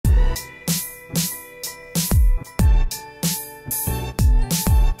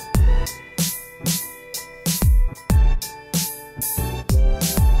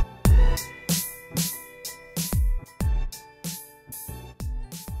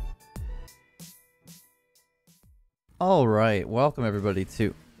Alright, welcome everybody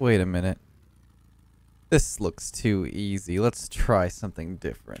to... Wait a minute. This looks too easy. Let's try something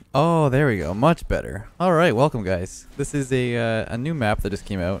different. Oh, there we go. Much better. Alright, welcome guys. This is a new map that just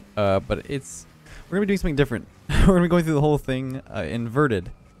came out, but it's... We're gonna be doing something different. We're gonna be going through the whole thing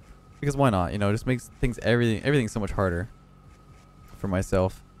inverted. Because why not? You know, it just makes things everything so much harder for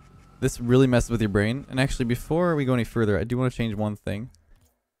myself. This really messes with your brain. And actually, before we go any further, I do want to change one thing.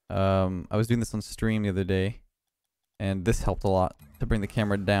 I was doing this on stream the other day, and this helped a lot to bring the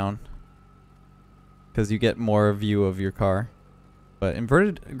camera down because you get more view of your car. But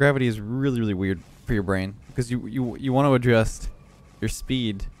inverted gravity is really weird for your brain because you want to adjust your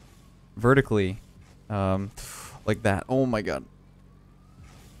speed vertically, like that. Oh my god.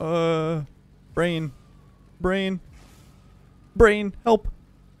 Brain, help.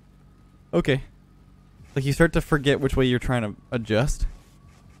 Okay. Like you start to forget which way you're trying to adjust.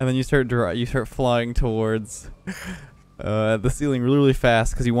 And then you start flying towards the ceiling really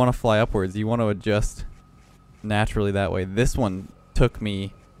fast because you want to fly upwards. You want to adjust naturally that way. This one took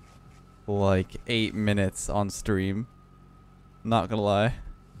me like 8 minutes on stream. Not gonna lie.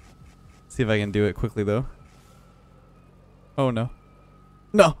 See if I can do it quickly though. Oh no.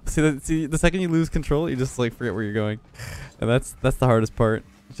 No! See the second you lose control, you just like forget where you're going. And that's the hardest part.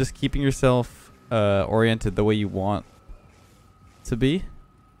 Just keeping yourself oriented the way you want to be.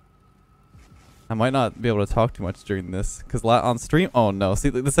 I might not be able to talk too much during this because on stream, oh no, see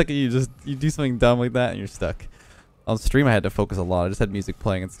the second you do something dumb like that and you're stuck. On stream I had to focus a lot. I just had music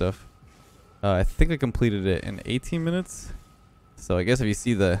playing and stuff. I think I completed it in 18 minutes. So I guess if you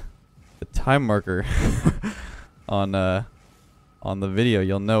see the time marker on the video,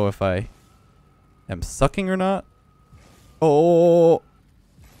 you'll know if I am sucking or not. Oh,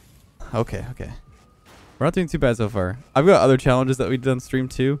 okay. We're not doing too bad so far. I've got other challenges that we did on stream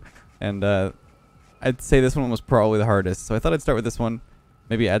too, and I'd say this one was probably the hardest. So I thought I'd start with this one,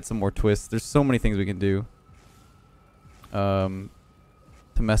 maybe add some more twists. There's so many things we can do to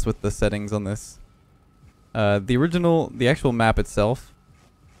mess with the settings on this. The actual map itself,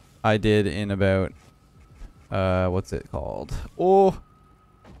 I did in about what's it called? Oh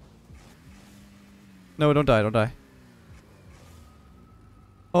no! Don't die!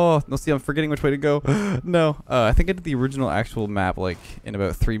 Oh no! See, I'm forgetting which way to go. No, I think I did the original actual map like in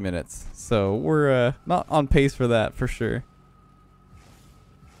about 3 minutes. So we're not on pace for that for sure.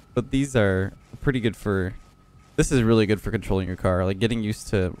 But these are pretty good for. This is really good for controlling your car, like getting used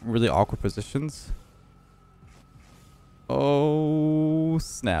to really awkward positions. Oh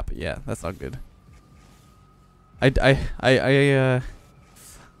snap! Yeah, that's not good. I'm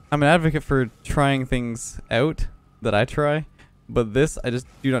an advocate for trying things out that I try, but this I just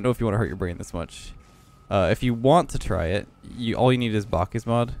do not know if you want to hurt your brain this much. If you want to try it, all you need is Bakis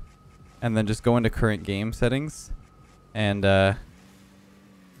mod, and then just go into current game settings, and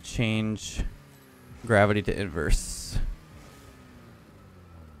change gravity to inverse.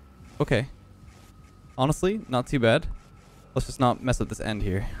 Okay. Honestly, not too bad. Let's just not mess up this end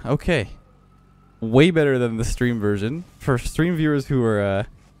here. Okay. Way better than the stream version. For stream viewers who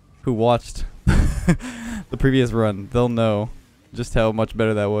watched the previous run, they'll know just how much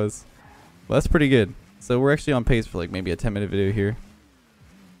better that was. Well, that's pretty good. So we're actually on pace for like maybe a 10-minute video here.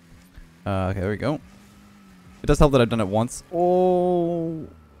 Okay, there we go. It does help that I've done it once. Oh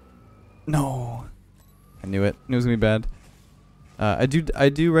no! I knew it. Knew it was gonna be bad. I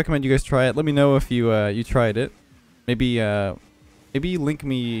do recommend you guys try it. Let me know if you tried it. Maybe link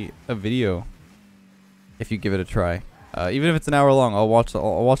me a video if you give it a try. Even if it's an hour long, I'll watch a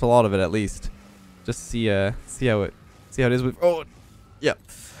lot of it at least. Just see how it is with. Oh, yeah.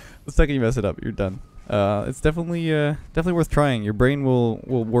 The second you mess it up, you're done. It's definitely worth trying. Your brain will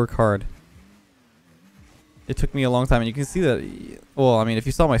work hard. It took me a long time, and you can see that. Well, I mean, if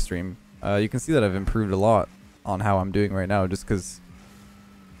you saw my stream, you can see that I've improved a lot on how I'm doing right now, just because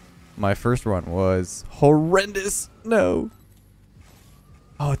my first run was horrendous. No.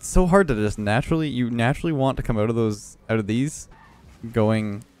 Oh, it's so hard to just you naturally want to come out of these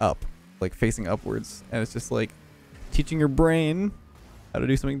going up, like facing upwards. And it's just like teaching your brain how to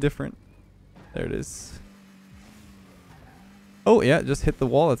do something different. There it is. Oh yeah, just hit the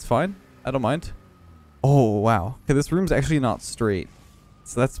wall. That's fine. I don't mind. Oh wow. Okay, this room's actually not straight.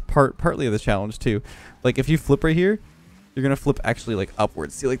 So that's partly of the challenge too. Like if you flip right here, you're gonna flip actually like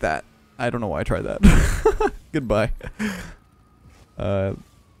upwards. See, like that. I don't know why I tried that. Goodbye.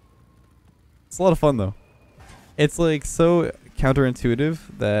 It's a lot of fun though. It's like so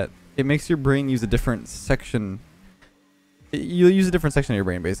counterintuitive that it makes your brain use a different section. You'll use a different section of your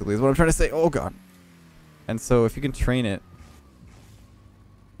brain basically is what I'm trying to say. Oh god. And so if you can train it,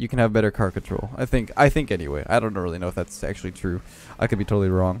 you can have better car control. I think anyway. I don't really know if that's actually true. I could be totally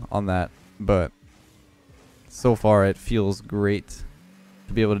wrong on that, but so far it feels great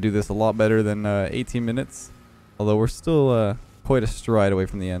to be able to do this a lot better than 18 minutes. Although we're still quite a stride away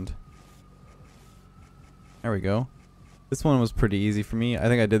from the end. There we go. This one was pretty easy for me. I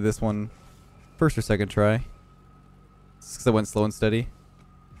think I did this one first or second try. Just 'cause I went slow and steady.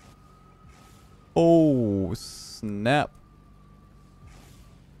 Oh, snap.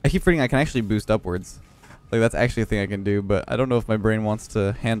 I keep forgetting I can actually boost upwards. Like, that's actually a thing I can do, but I don't know if my brain wants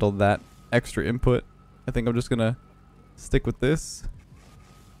to handle that extra input. I think I'm just gonna stick with this.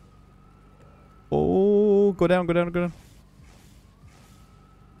 Oh, go down, go down, go down.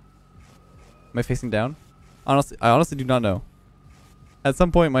 Am I facing down? Honestly, I honestly do not know. At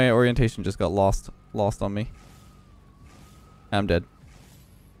some point, my orientation just got lost on me. I'm dead.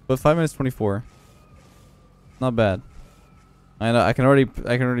 But 5 minutes 24. Not bad. I know. I can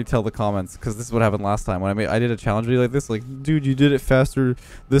already tell the comments because this is what happened last time when I did a challenge video like this. Like, dude, you did it faster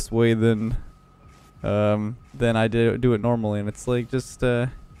this way than I do it normally, and it's like, just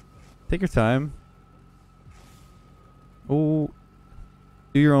take your time. Oh,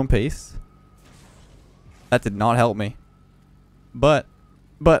 do your own pace. That did not help me. But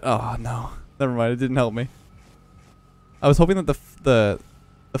oh no, never mind. It didn't help me. I was hoping that the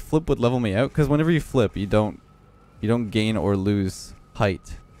flip would level me out, because whenever you flip, you don't gain or lose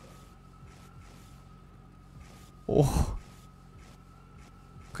height. Oh.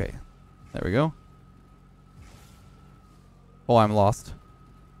 Okay, there we go. Oh, I'm lost.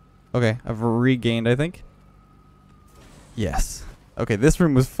 Okay, I've regained, I think. Yes. Okay, this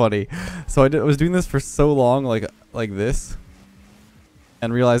room was funny. So I was doing this for so long, like this,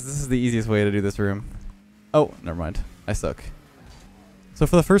 and realized this is the easiest way to do this room. Oh, never mind. I suck. So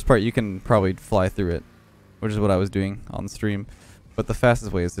for the first part, you can probably fly through it, which is what I was doing on stream. But the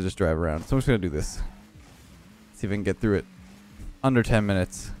fastest way is to just drive around. So I'm just gonna do this. See if I can get through it under 10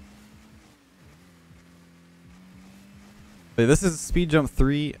 minutes. But this is Speed Jump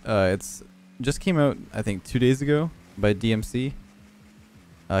 3. It's just came out, I think, 2 days ago by DMC.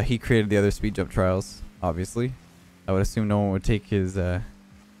 He created the other speed jump trials, obviously. I would assume no one would take his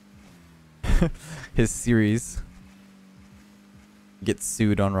his series. Get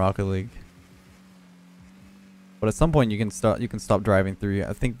sued on Rocket League. But at some point you can stop driving through.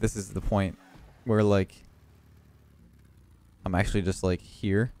 I think this is the point where, like, I'm actually just like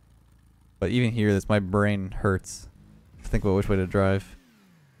here. But even here, my brain hurts to think about which way to drive.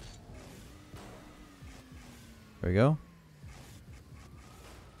 There we go.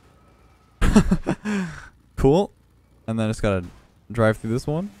 Cool. And then I just gotta drive through this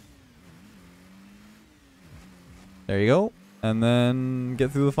one. There you go. And then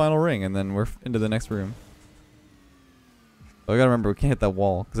get through the final ring, and then we're into the next room. But I gotta remember, we can't hit that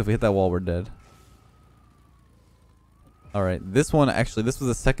wall, because if we hit that wall, we're dead. Alright, this one, actually, this was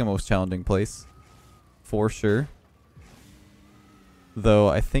the second most challenging place. For sure. Though,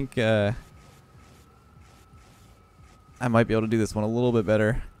 I think, I might be able to do this one a little bit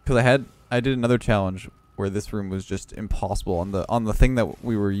better. Because I did another challenge where this room was just impossible on the thing that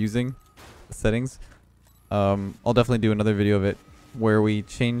we were using, the settings. I'll definitely do another video of it where we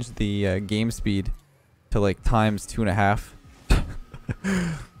changed the game speed to like times 2.5.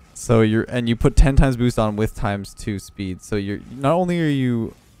 So you put 10 times boost on with times 2 speed. So you're not only are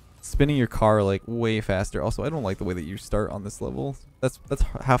you spinning your car like way faster. Also, I don't like the way that you start on this level. That's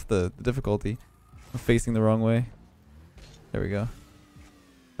half the difficulty. I'm facing the wrong way. There we go.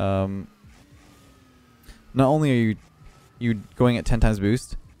 Not only are you going at 10 times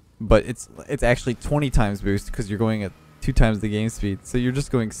boost, but it's actually 20 times boost because you're going at 2 times the game speed. So you're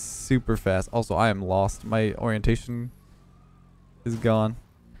just going super fast. Also, I am lost. My orientation is gone.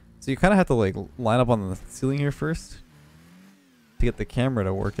 So you kind of have to like line up on the ceiling here first to get the camera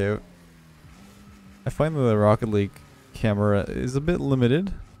to work out. I find that the Rocket League camera is a bit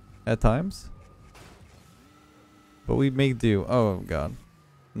limited at times, but we make do. Oh god.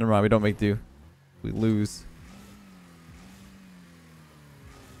 Never mind, we don't make do. We lose.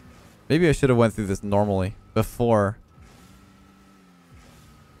 Maybe I should have went through this normally before.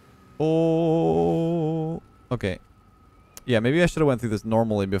 Oh, okay. Yeah, maybe I should have went through this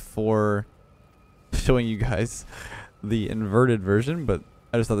normally before showing you guys the inverted version, but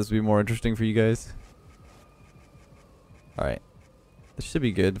I just thought this would be more interesting for you guys. Alright. This should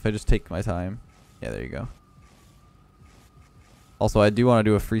be good if I just take my time. Yeah, there you go. Also, I do want to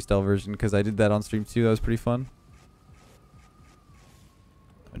do a freestyle version because I did that on stream too. That was pretty fun.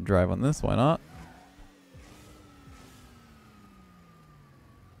 I'd drive on this, why not?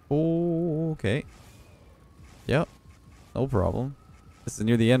 Oh, okay. Yep. No problem. This is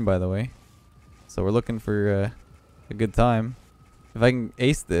near the end, by the way. So we're looking for a good time. If I can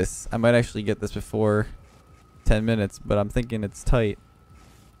ace this, I might actually get this before 10 minutes, but I'm thinking it's tight.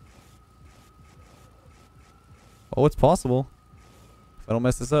 Oh, it's possible. If I don't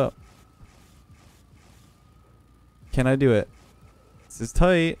mess this up. Can I do it? This is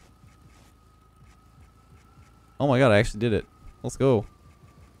tight. Oh my god, I actually did it. Let's go.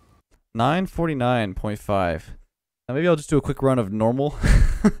 949.5. Now maybe I'll just do a quick run of normal.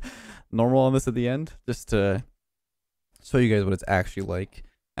 Normal on this at the end. Just to show you guys what it's actually like.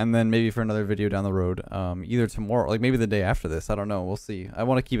 And then maybe for another video down the road. Either tomorrow, like maybe the day after this. I don't know. We'll see. I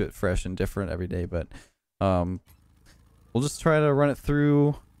want to keep it fresh and different every day, but we'll just try to run it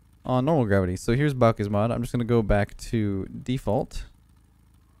through on normal gravity. So here's Baku's mod. I'm just going to go back to default.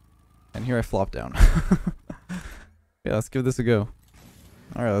 And here I flop down. Yeah, let's give this a go.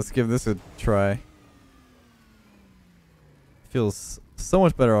 Alright, let's give this a try. Feels so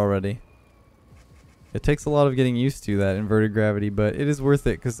much better already. It takes a lot of getting used to that inverted gravity, but it is worth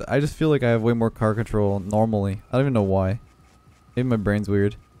it because I just feel like I have way more car control normally. I don't even know why. Maybe my brain's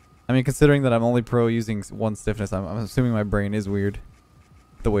weird. I mean, considering that I'm only pro using one stiffness, I'm assuming my brain is weird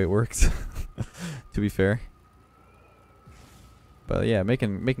the way it works. To be fair. But yeah,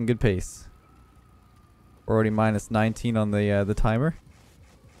 making good pace. We're already minus 19 on the timer.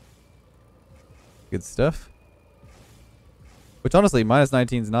 Good stuff. Which honestly, minus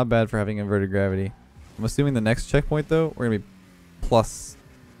 19 is not bad for having inverted gravity. I'm assuming the next checkpoint though, we're gonna be plus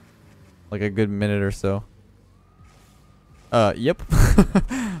like a good minute or so. Yep.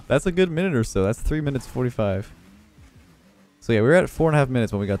 That's a good minute or so. That's 3 minutes 45. So yeah, we were at 4.5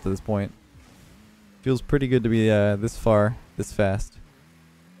 minutes when we got to this point. Feels pretty good to be this far, this fast.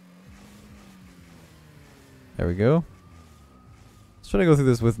 There we go. Let's try to go through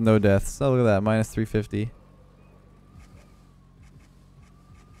this with no deaths. Oh, look at that, minus 350.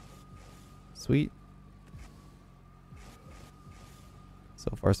 Sweet.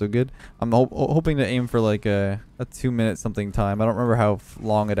 So far, so good. I'm hoping to aim for like a 2 minute something time. I don't remember how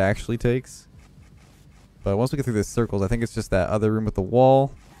long it actually takes. But once we get through the circles, I think it's just that other room with the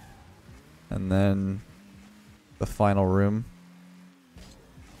wall. And then the final room.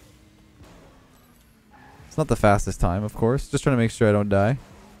 It's not the fastest time, of course. Just trying to make sure I don't die.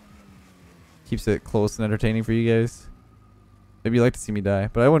 Keeps it close and entertaining for you guys. Maybe you like to see me die,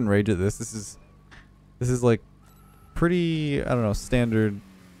 but I wouldn't rage at this. This is like pretty, I don't know, standard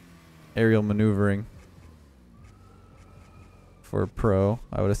aerial maneuvering for a pro,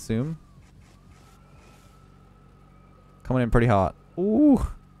 I would assume. Coming in pretty hot. Ooh.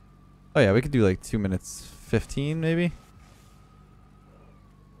 Oh yeah, we could do like 2 minutes 15 maybe.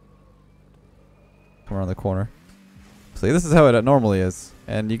 Come around the corner. So this is how it normally is,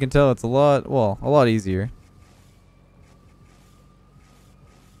 and you can tell it's a lot easier.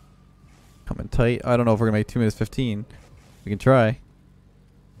 Coming tight. I don't know if we're gonna make 2 minutes 15. We can try.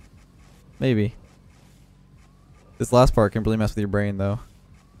 Maybe. This last part can really mess with your brain though.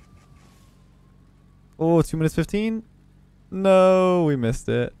 Oh, 2 minutes 15? No, we missed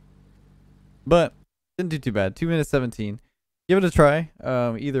it. But didn't do too bad. 2 minutes 17. Give it a try.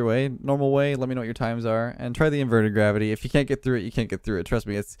 Either way, normal way. Let me know what your times are, and try the inverted gravity. If you can't get through it, you can't get through it. Trust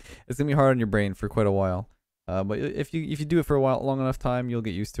me, it's gonna be hard on your brain for quite a while. But if you do it for a while, long enough time, you'll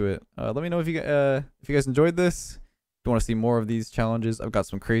get used to it. Let me know if you guys enjoyed this. If you want to see more of these challenges, I've got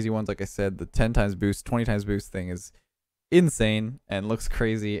some crazy ones. Like I said, the 10 times boost, 20 times boost thing is insane and looks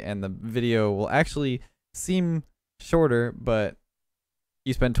crazy, and the video will actually seem shorter, but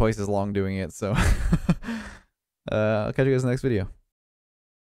you spend twice as long doing it. So I'll catch you guys in the next video.